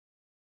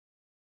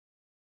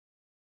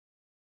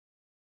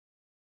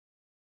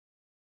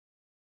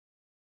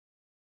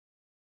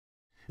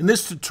In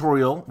this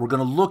tutorial, we're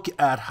going to look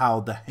at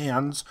how the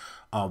hands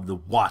of the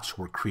watch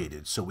were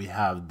created. So we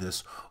have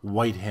this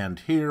white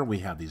hand here, we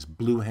have these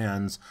blue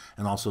hands,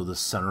 and also the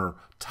center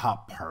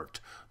top part.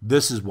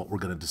 This is what we're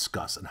going to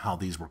discuss and how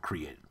these were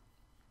created.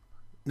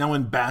 Now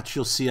in Batch,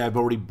 you'll see I've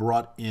already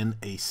brought in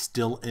a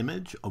still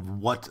image of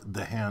what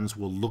the hands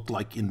will look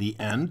like in the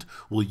end.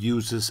 We'll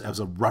use this as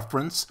a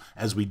reference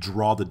as we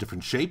draw the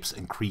different shapes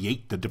and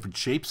create the different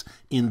shapes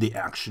in the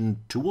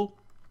action tool.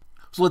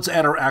 So let's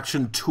add our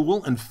action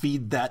tool and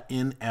feed that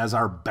in as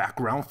our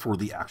background for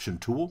the action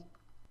tool.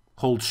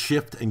 Hold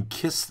Shift and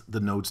kiss the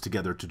nodes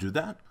together to do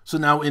that. So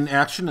now in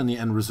action, in the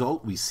end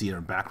result, we see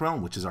our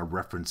background, which is our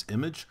reference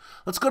image.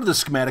 Let's go to the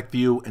schematic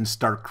view and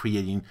start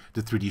creating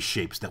the 3D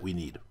shapes that we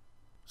need.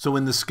 So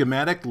in the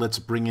schematic, let's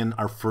bring in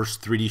our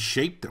first 3D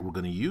shape that we're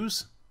going to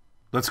use.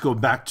 Let's go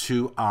back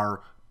to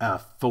our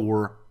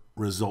F4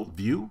 result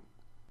view.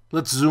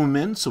 Let's zoom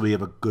in so we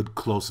have a good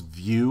close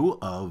view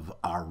of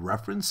our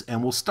reference,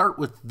 and we'll start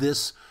with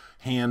this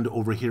hand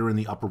over here in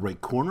the upper right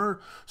corner.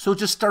 So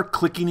just start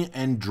clicking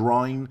and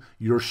drawing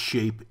your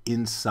shape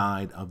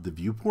inside of the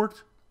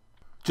viewport.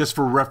 Just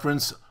for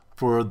reference,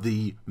 for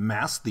the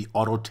mask, the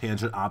auto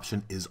tangent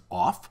option is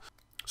off.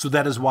 So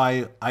that is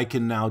why I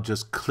can now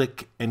just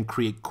click and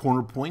create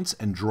corner points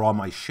and draw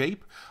my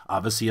shape.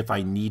 Obviously, if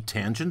I need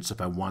tangents,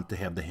 if I want to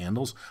have the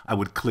handles, I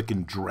would click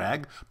and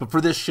drag. But for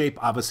this shape,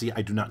 obviously,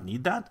 I do not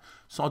need that.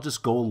 So I'll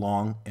just go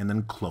along and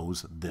then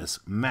close this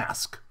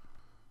mask.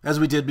 As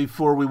we did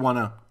before, we want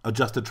to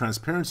adjust the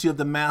transparency of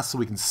the mask so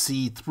we can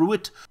see through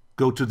it.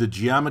 Go to the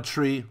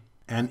geometry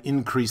and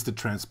increase the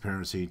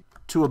transparency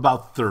to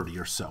about 30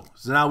 or so.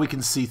 So now we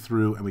can see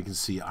through and we can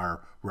see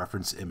our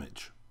reference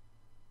image.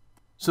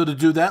 So to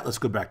do that, let's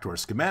go back to our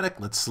schematic.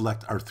 Let's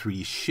select our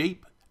 3D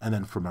shape, and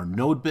then from our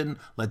node bin,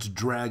 let's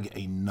drag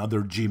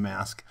another G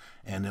mask,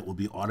 and it will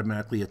be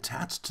automatically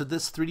attached to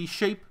this 3D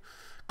shape.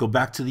 Go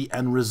back to the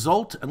end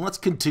result, and let's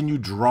continue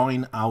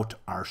drawing out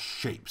our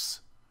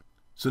shapes.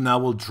 So now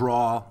we'll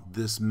draw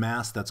this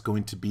mask that's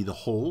going to be the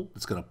hole.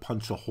 It's going to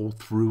punch a hole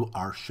through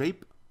our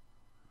shape.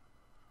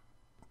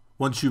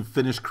 Once you've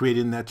finished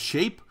creating that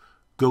shape,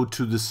 go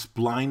to the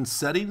spline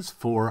settings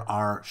for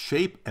our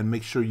shape and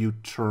make sure you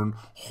turn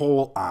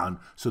hole on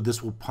so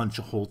this will punch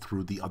a hole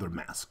through the other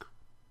mask.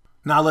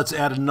 Now let's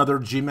add another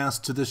G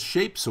mask to this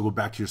shape. So go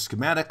back to your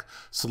schematic,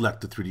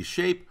 select the 3D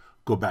shape,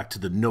 go back to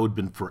the node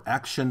bin for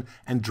action,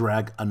 and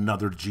drag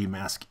another G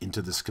mask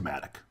into the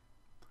schematic.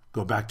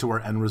 Go back to our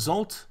end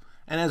result,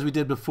 and as we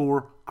did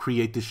before,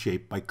 create the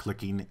shape by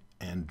clicking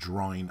and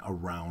drawing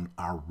around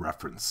our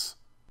reference.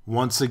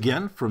 Once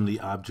again, from the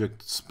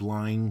object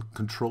spline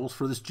controls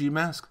for this G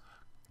mask,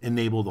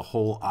 enable the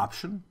hole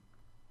option.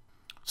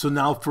 So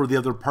now for the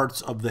other parts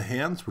of the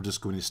hands, we're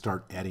just going to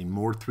start adding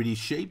more 3D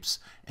shapes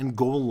and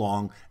go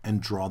along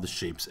and draw the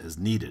shapes as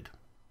needed.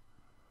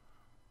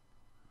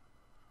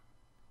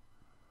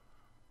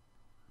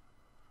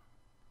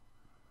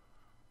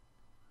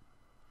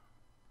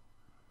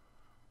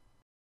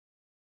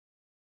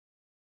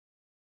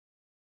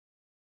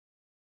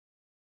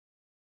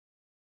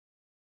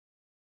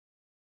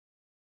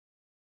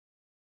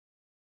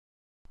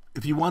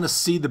 If you want to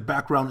see the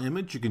background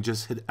image, you can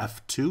just hit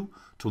F2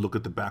 to look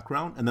at the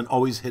background, and then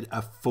always hit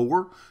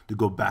F4 to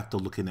go back to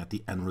looking at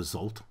the end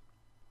result.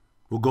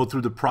 We'll go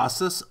through the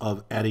process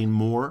of adding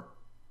more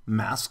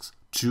masks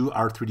to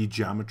our 3D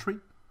geometry.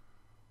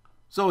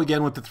 So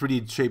again, with the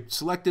 3D shape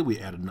selected, we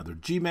add another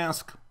G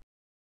mask.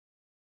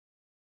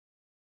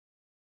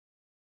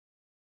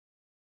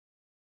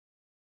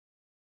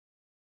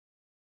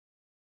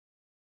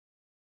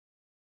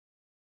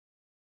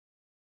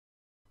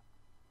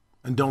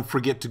 And don't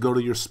forget to go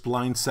to your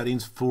spline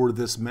settings for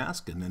this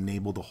mask and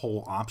enable the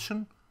hole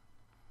option.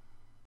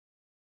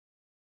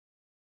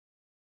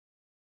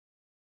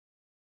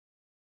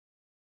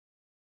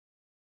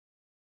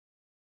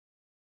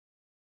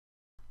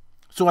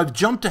 So I've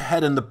jumped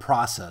ahead in the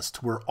process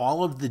to where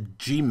all of the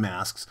G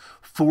masks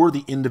for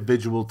the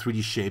individual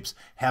 3D shapes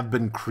have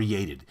been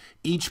created.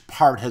 Each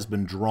part has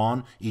been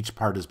drawn, each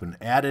part has been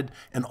added,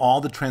 and all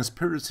the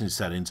transparency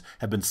settings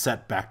have been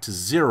set back to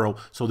 0,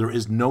 so there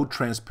is no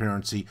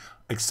transparency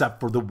except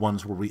for the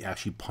ones where we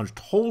actually punched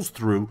holes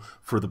through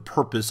for the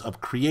purpose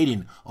of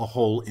creating a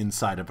hole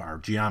inside of our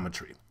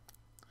geometry.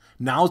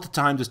 Now is the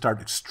time to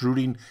start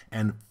extruding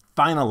and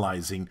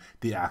finalizing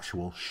the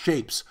actual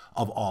shapes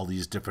of all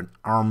these different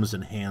arms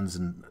and hands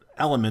and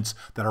elements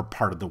that are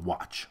part of the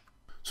watch.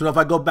 So if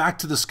I go back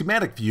to the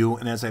schematic view,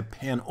 and as I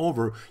pan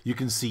over, you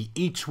can see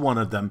each one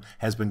of them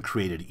has been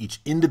created. Each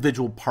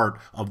individual part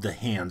of the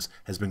hands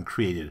has been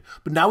created.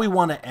 But now we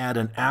want to add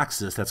an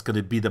axis that's going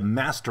to be the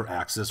master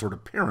axis or the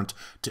parent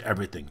to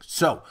everything.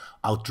 So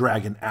I'll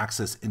drag an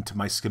axis into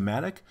my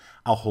schematic.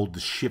 I'll hold the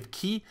Shift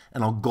key,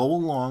 and I'll go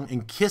along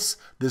and kiss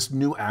this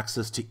new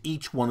axis to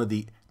each one of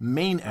the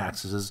main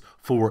axes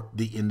for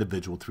the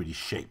individual 3D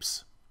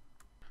shapes.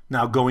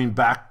 Now going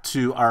back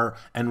to our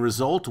end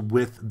result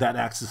with that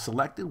axis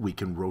selected, we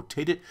can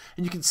rotate it,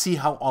 and you can see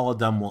how all of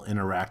them will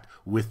interact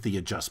with the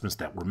adjustments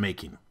that we're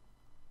making.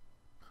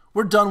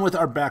 We're done with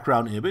our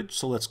background image,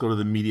 so let's go to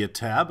the Media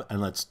tab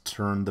and let's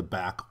turn the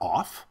back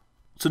off.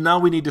 So now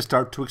we need to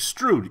start to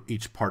extrude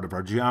each part of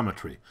our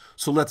geometry.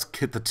 So let's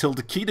hit the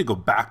tilde key to go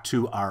back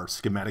to our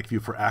schematic view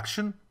for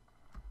action.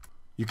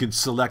 You can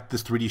select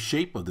this 3D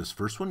shape of this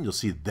first one. You'll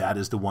see that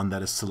is the one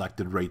that is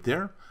selected right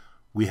there.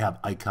 We have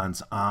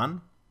icons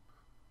on.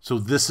 So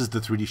this is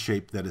the 3D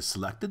shape that is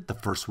selected, the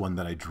first one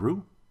that I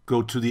drew.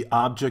 Go to the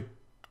object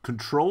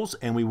controls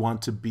and we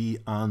want to be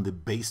on the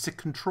basic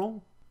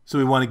control. So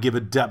we want to give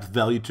a depth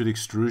value to the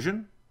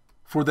extrusion.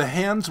 For the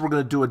hands, we're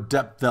going to do a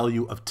depth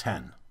value of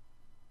 10.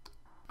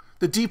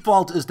 The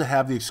default is to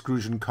have the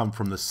extrusion come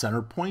from the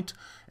center point,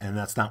 and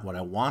that's not what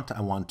I want.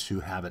 I want to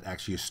have it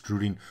actually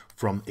extruding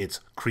from its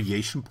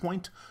creation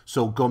point.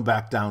 So go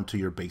back down to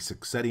your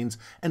basic settings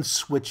and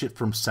switch it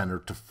from center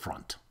to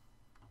front.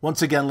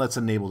 Once again, let's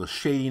enable the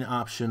shading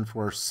option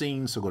for our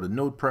scene. So go to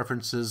Node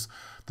Preferences,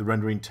 the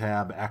Rendering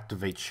tab,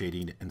 activate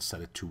shading, and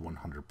set it to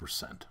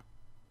 100%.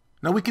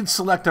 Now we can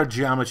select our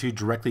geometry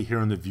directly here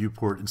in the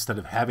viewport instead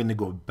of having to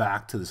go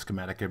back to the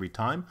schematic every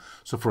time.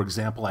 So for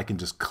example, I can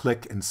just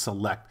click and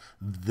select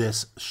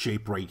this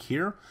shape right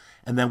here,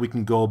 and then we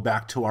can go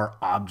back to our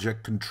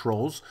object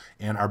controls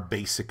and our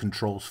basic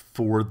controls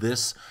for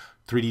this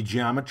 3D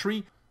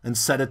geometry and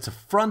set it to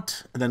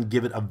front and then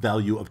give it a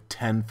value of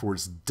 10 for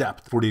its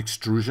depth for the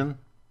extrusion.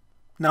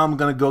 Now I'm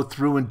going to go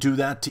through and do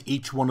that to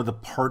each one of the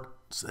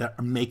parts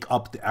that make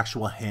up the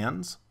actual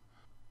hands.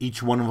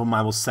 Each one of them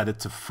I will set it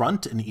to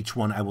front, and each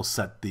one I will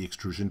set the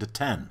extrusion to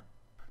 10.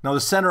 Now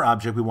the center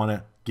object, we want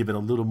to give it a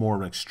little more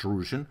of an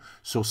extrusion,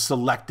 so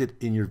select it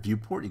in your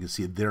viewport. You can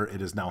see there it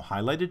is now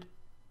highlighted.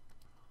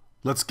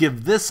 Let's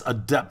give this a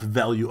depth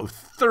value of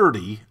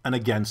 30, and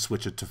again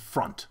switch it to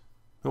front.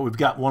 Well, we've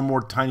got one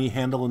more tiny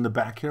handle in the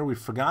back here we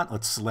forgot.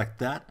 Let's select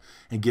that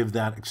and give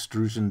that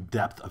extrusion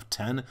depth of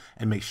 10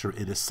 and make sure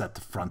it is set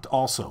to front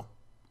also.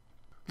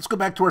 Let's go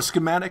back to our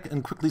schematic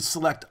and quickly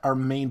select our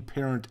main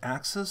parent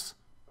axis.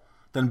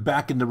 Then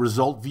back in the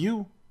result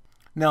view.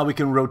 Now we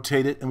can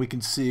rotate it and we can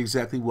see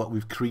exactly what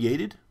we've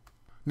created.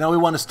 Now we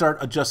want to start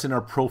adjusting our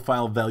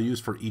profile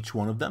values for each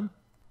one of them.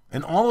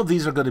 And all of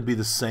these are going to be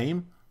the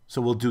same, so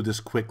we'll do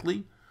this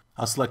quickly.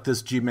 I'll select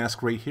this G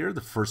mask right here,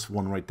 the first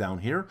one right down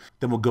here.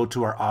 Then we'll go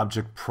to our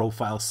object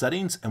profile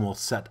settings and we'll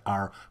set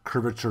our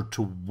curvature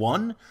to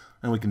 1.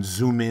 And we can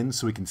zoom in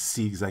so we can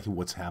see exactly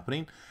what's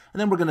happening.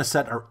 And then we're going to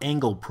set our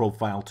angle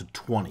profile to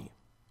 20.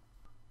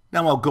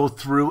 Now I'll go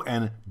through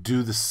and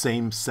do the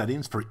same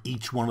settings for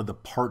each one of the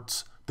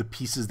parts, the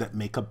pieces that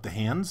make up the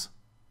hands.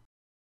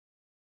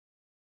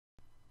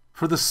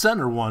 For the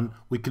center one,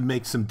 we can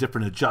make some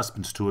different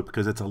adjustments to it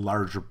because it's a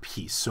larger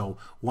piece. So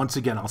once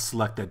again, I'll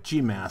select that G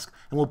mask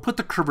and we'll put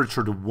the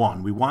curvature to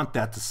 1. We want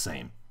that the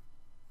same.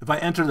 If I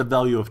enter the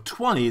value of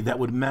 20, that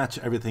would match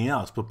everything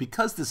else. But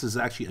because this is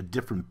actually a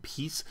different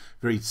piece,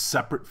 very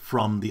separate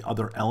from the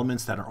other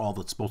elements that are all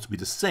that's supposed to be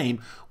the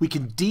same, we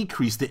can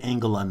decrease the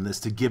angle on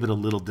this to give it a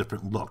little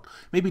different look.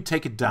 Maybe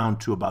take it down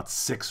to about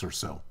 6 or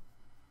so.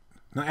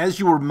 Now, as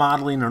you were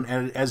modeling or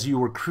as you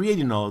were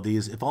creating all of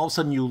these, if all of a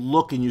sudden you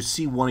look and you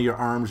see one of your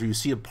arms or you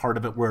see a part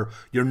of it where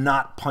you're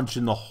not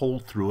punching the hole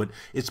through it,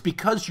 it's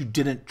because you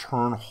didn't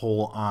turn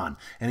hole on.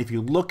 And if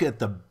you look at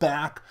the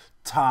back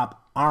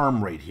top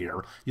arm right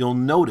here, you'll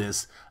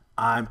notice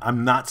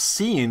I'm not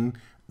seeing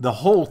the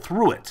hole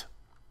through it.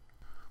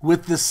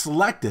 With this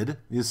selected,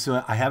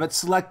 I have it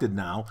selected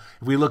now.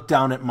 If we look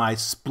down at my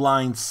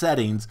spline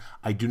settings,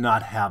 I do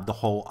not have the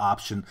hole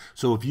option.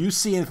 So if you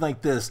see anything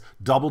like this,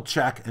 double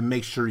check and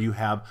make sure you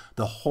have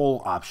the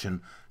hole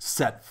option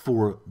set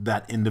for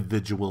that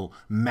individual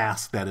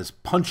mask that is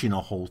punching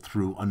a hole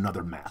through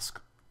another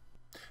mask.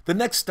 The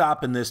next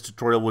stop in this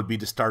tutorial would be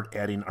to start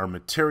adding our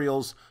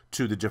materials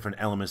to the different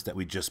elements that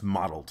we just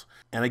modeled.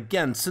 And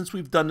again, since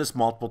we've done this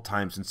multiple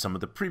times in some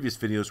of the previous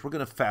videos, we're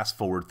going to fast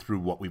forward through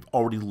what we've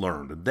already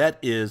learned. And that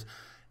is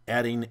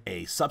adding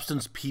a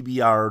substance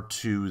PBR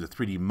to the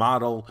 3D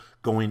model,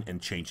 going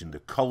and changing the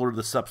color of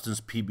the substance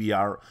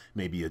PBR,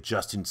 maybe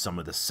adjusting some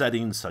of the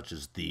settings such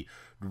as the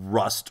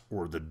rust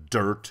or the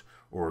dirt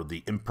or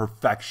the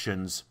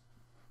imperfections.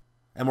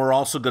 And we're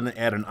also going to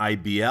add an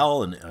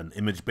IBL, an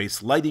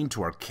image-based lighting,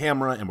 to our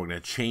camera, and we're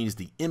going to change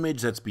the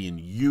image that's being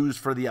used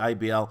for the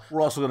IBL.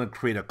 We're also going to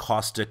create a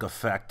caustic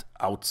effect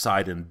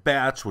outside in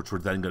batch, which we're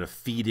then going to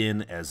feed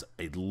in as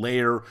a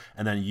layer,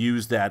 and then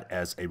use that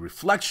as a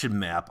reflection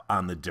map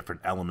on the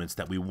different elements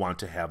that we want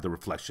to have the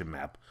reflection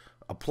map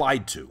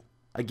applied to.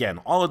 Again,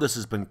 all of this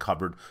has been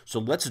covered,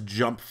 so let's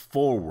jump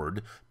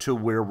forward to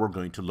where we're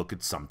going to look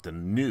at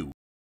something new.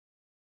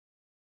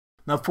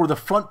 Now, for the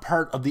front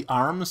part of the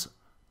arms,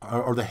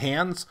 or the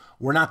hands,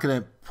 we're not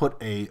going to put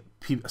a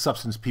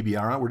substance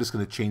PBR on it. We're just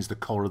going to change the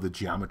color of the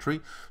geometry.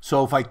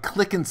 So if I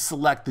click and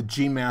select the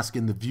G mask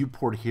in the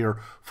viewport here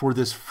for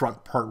this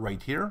front part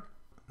right here,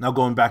 now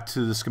going back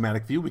to the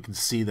schematic view, we can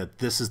see that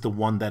this is the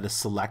one that is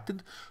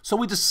selected. So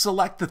we just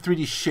select the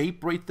 3D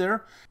shape right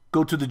there,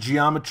 go to the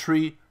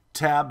geometry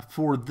tab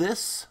for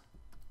this.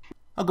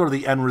 I'll go to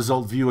the end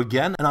result view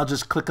again, and I'll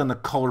just click on the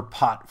color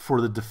pot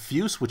for the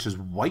diffuse, which is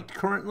white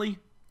currently.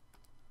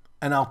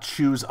 and I'll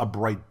choose a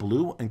bright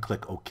blue and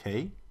click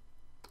OK.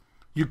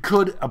 You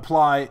could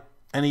apply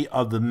any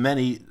of the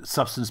many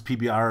substance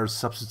PBRs,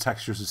 substance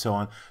textures, and so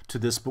on to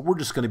this, but we're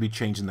just going to be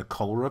changing the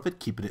color of it,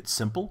 keeping it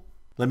simple.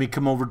 Let me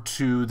come over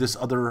to this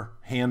other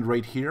hand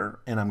right here,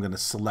 and I'm going to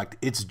select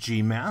its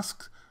G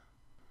mask.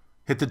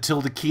 Hit the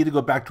tilde key to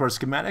go back to our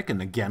schematic,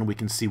 and again, we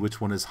can see which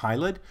one is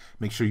highlighted.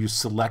 Make sure you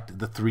select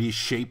the 3D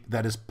shape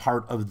that is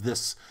part of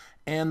this,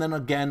 and then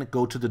again,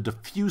 go to the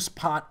diffuse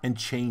pot and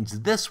change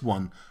this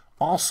one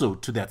also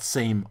to that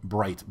same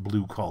bright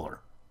blue color.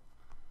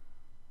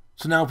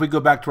 So now if we go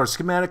back to our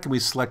schematic and we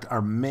select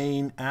our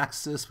main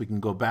axis, we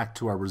can go back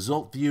to our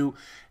result view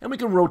and we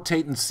can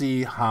rotate and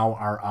see how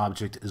our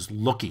object is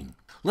looking.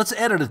 Let's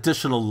add an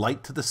additional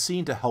light to the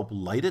scene to help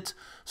light it.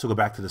 So go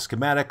back to the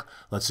schematic,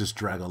 let's just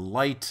drag a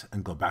light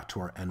and go back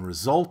to our end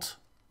result.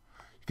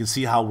 You can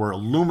see how we're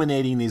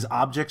illuminating these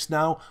objects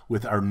now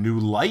with our new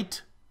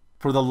light.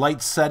 For the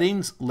light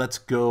settings, let's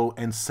go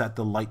and set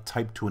the light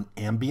type to an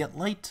ambient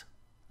light.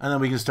 And then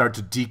we can start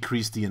to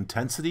decrease the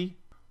intensity.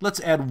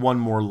 Let's add one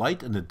more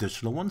light, an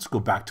additional one. So go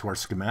back to our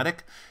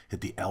schematic, hit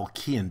the L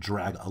key and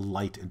drag a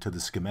light into the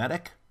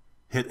schematic.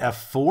 Hit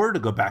F4 to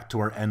go back to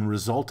our end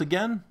result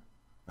again.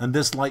 And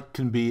this light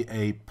can be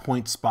a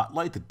point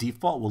spotlight. The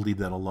default, we'll leave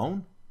that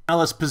alone. Now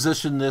let's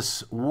position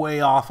this way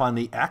off on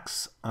the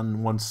X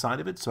on one side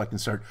of it so I can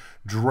start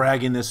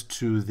dragging this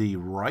to the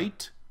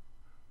right.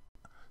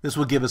 This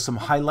will give us some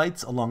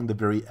highlights along the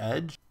very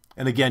edge.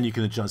 And again, you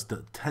can adjust the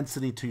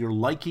intensity to your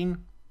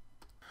liking.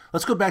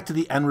 Let's go back to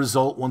the end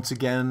result once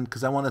again,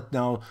 because I want to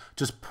now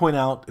just point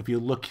out, if you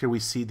look here, we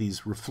see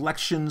these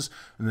reflections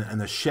and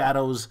the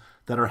shadows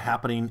that are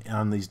happening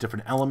on these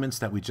different elements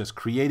that we just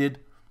created.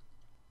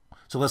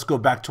 So let's go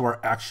back to our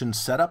action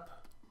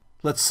setup.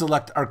 Let's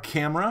select our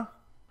camera.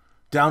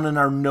 Down in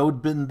our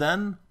node bin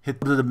then, hit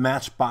the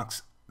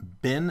matchbox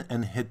bin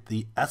and hit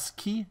the S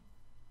key.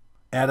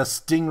 Add a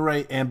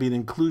Stingray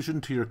Ambient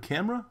Occlusion to your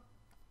camera.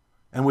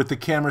 And with the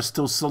camera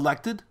still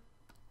selected,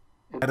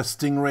 add a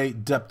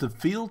Stingray depth of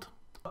field.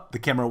 The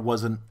camera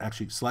wasn't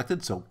actually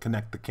selected, so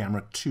connect the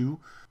camera to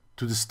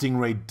the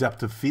Stingray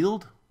depth of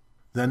field.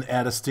 Then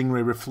add a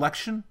Stingray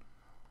reflection.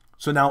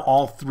 So now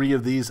all three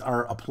of these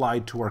are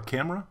applied to our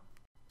camera.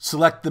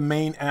 Select the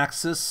main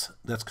axis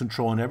that's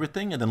controlling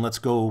everything, and then let's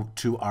go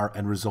to our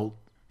end result,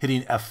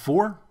 hitting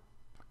F4.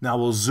 Now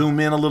we'll zoom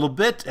in a little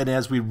bit, and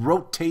as we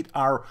rotate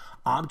our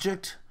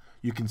object,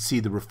 you can see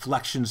the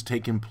reflections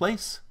taking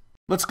place.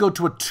 Let's go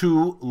to a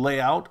two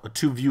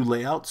view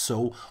layout.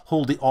 So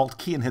hold the Alt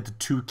key and hit the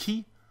 2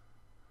 key.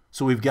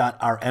 So we've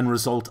got our end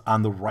result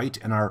on the right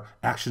and our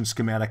action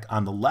schematic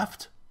on the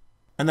left.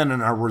 And then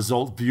in our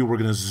result view, we're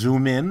going to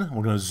zoom in.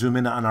 We're going to zoom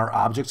in on our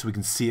object so we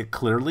can see it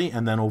clearly.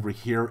 And then over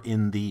here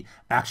in the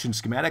action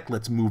schematic,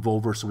 let's move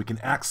over so we can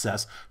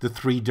access the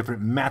 3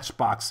 different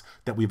matchbox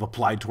that we've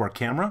applied to our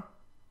camera.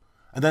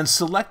 And then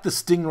select the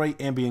Stingray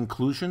Ambient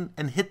Occlusion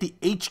and hit the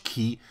H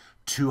key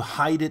to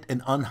hide it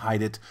and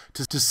unhide it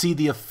to see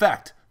the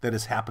effect that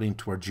is happening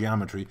to our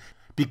geometry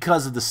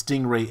because of the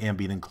Stingray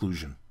Ambient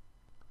Occlusion.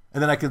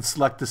 And then I can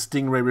select the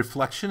Stingray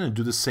reflection and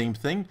do the same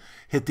thing.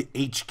 Hit the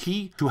H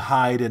key to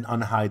hide and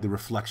unhide the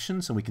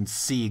reflections, and we can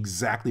see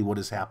exactly what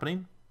is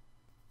happening.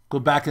 Go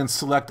back and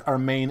select our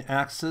main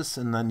axis,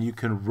 and then you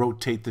can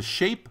rotate the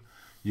shape.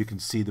 You can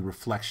see the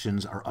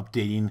reflections are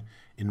updating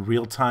in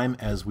real time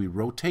as we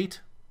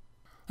rotate.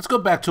 Let's go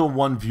back to a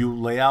one view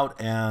layout,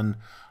 and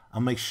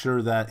I'll make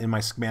sure that in my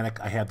schematic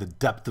I have the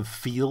depth of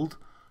field,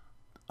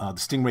 the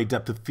Stingray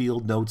depth of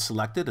field node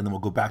selected, and then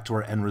we'll go back to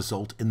our end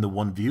result in the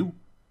one view.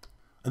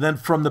 And then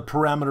from the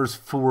parameters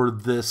for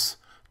this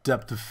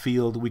depth of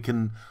field, we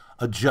can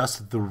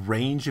adjust the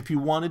range if you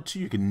wanted to.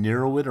 You can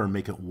narrow it or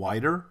make it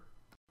wider.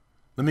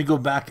 Let me go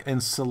back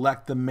and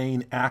select the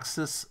main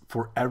axis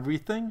for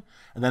everything.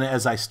 And then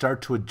as I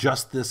start to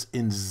adjust this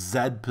in Z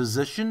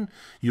position,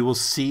 you will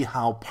see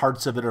how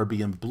parts of it are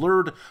being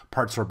blurred,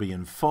 parts are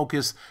being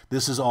focused.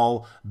 This is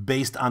all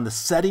based on the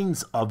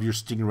settings of your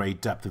Stingray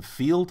depth of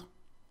field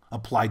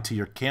applied to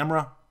your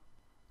camera.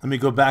 Let me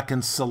go back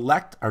and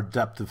select our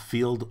depth of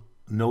field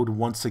node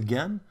once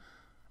again.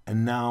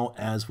 And now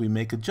as we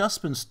make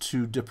adjustments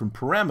to different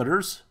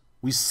parameters,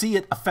 we see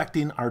it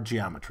affecting our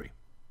geometry.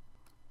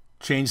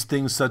 Change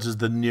things such as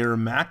the near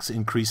max,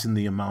 increasing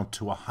the amount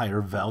to a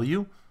higher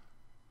value.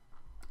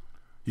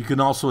 You can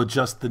also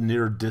adjust the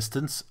near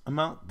distance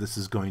amount. This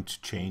is going to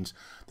change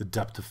the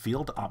depth of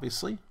field,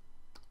 obviously.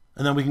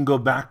 And then we can go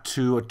back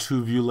to a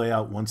two view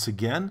layout once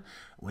again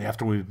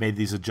after we've made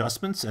these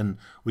adjustments, and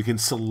we can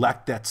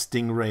select that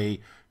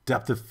Stingray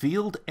depth of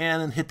field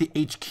and then hit the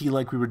H key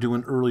like we were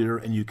doing earlier,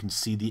 and you can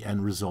see the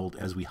end result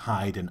as we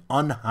hide and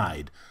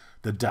unhide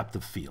the depth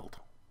of field.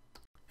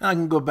 And I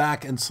can go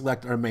back and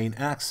select our main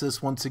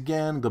axis once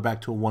again, go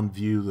back to a one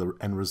view, the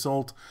end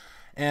result,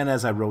 and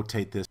as I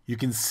rotate this, you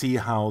can see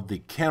how the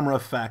camera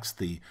effects,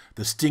 the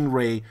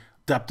Stingray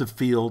depth of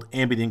field,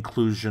 ambient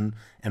occlusion,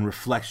 and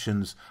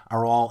reflections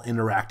are all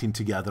interacting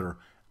together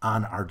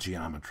on our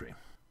geometry.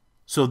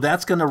 So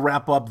that's going to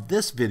wrap up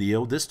this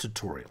video, this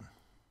tutorial.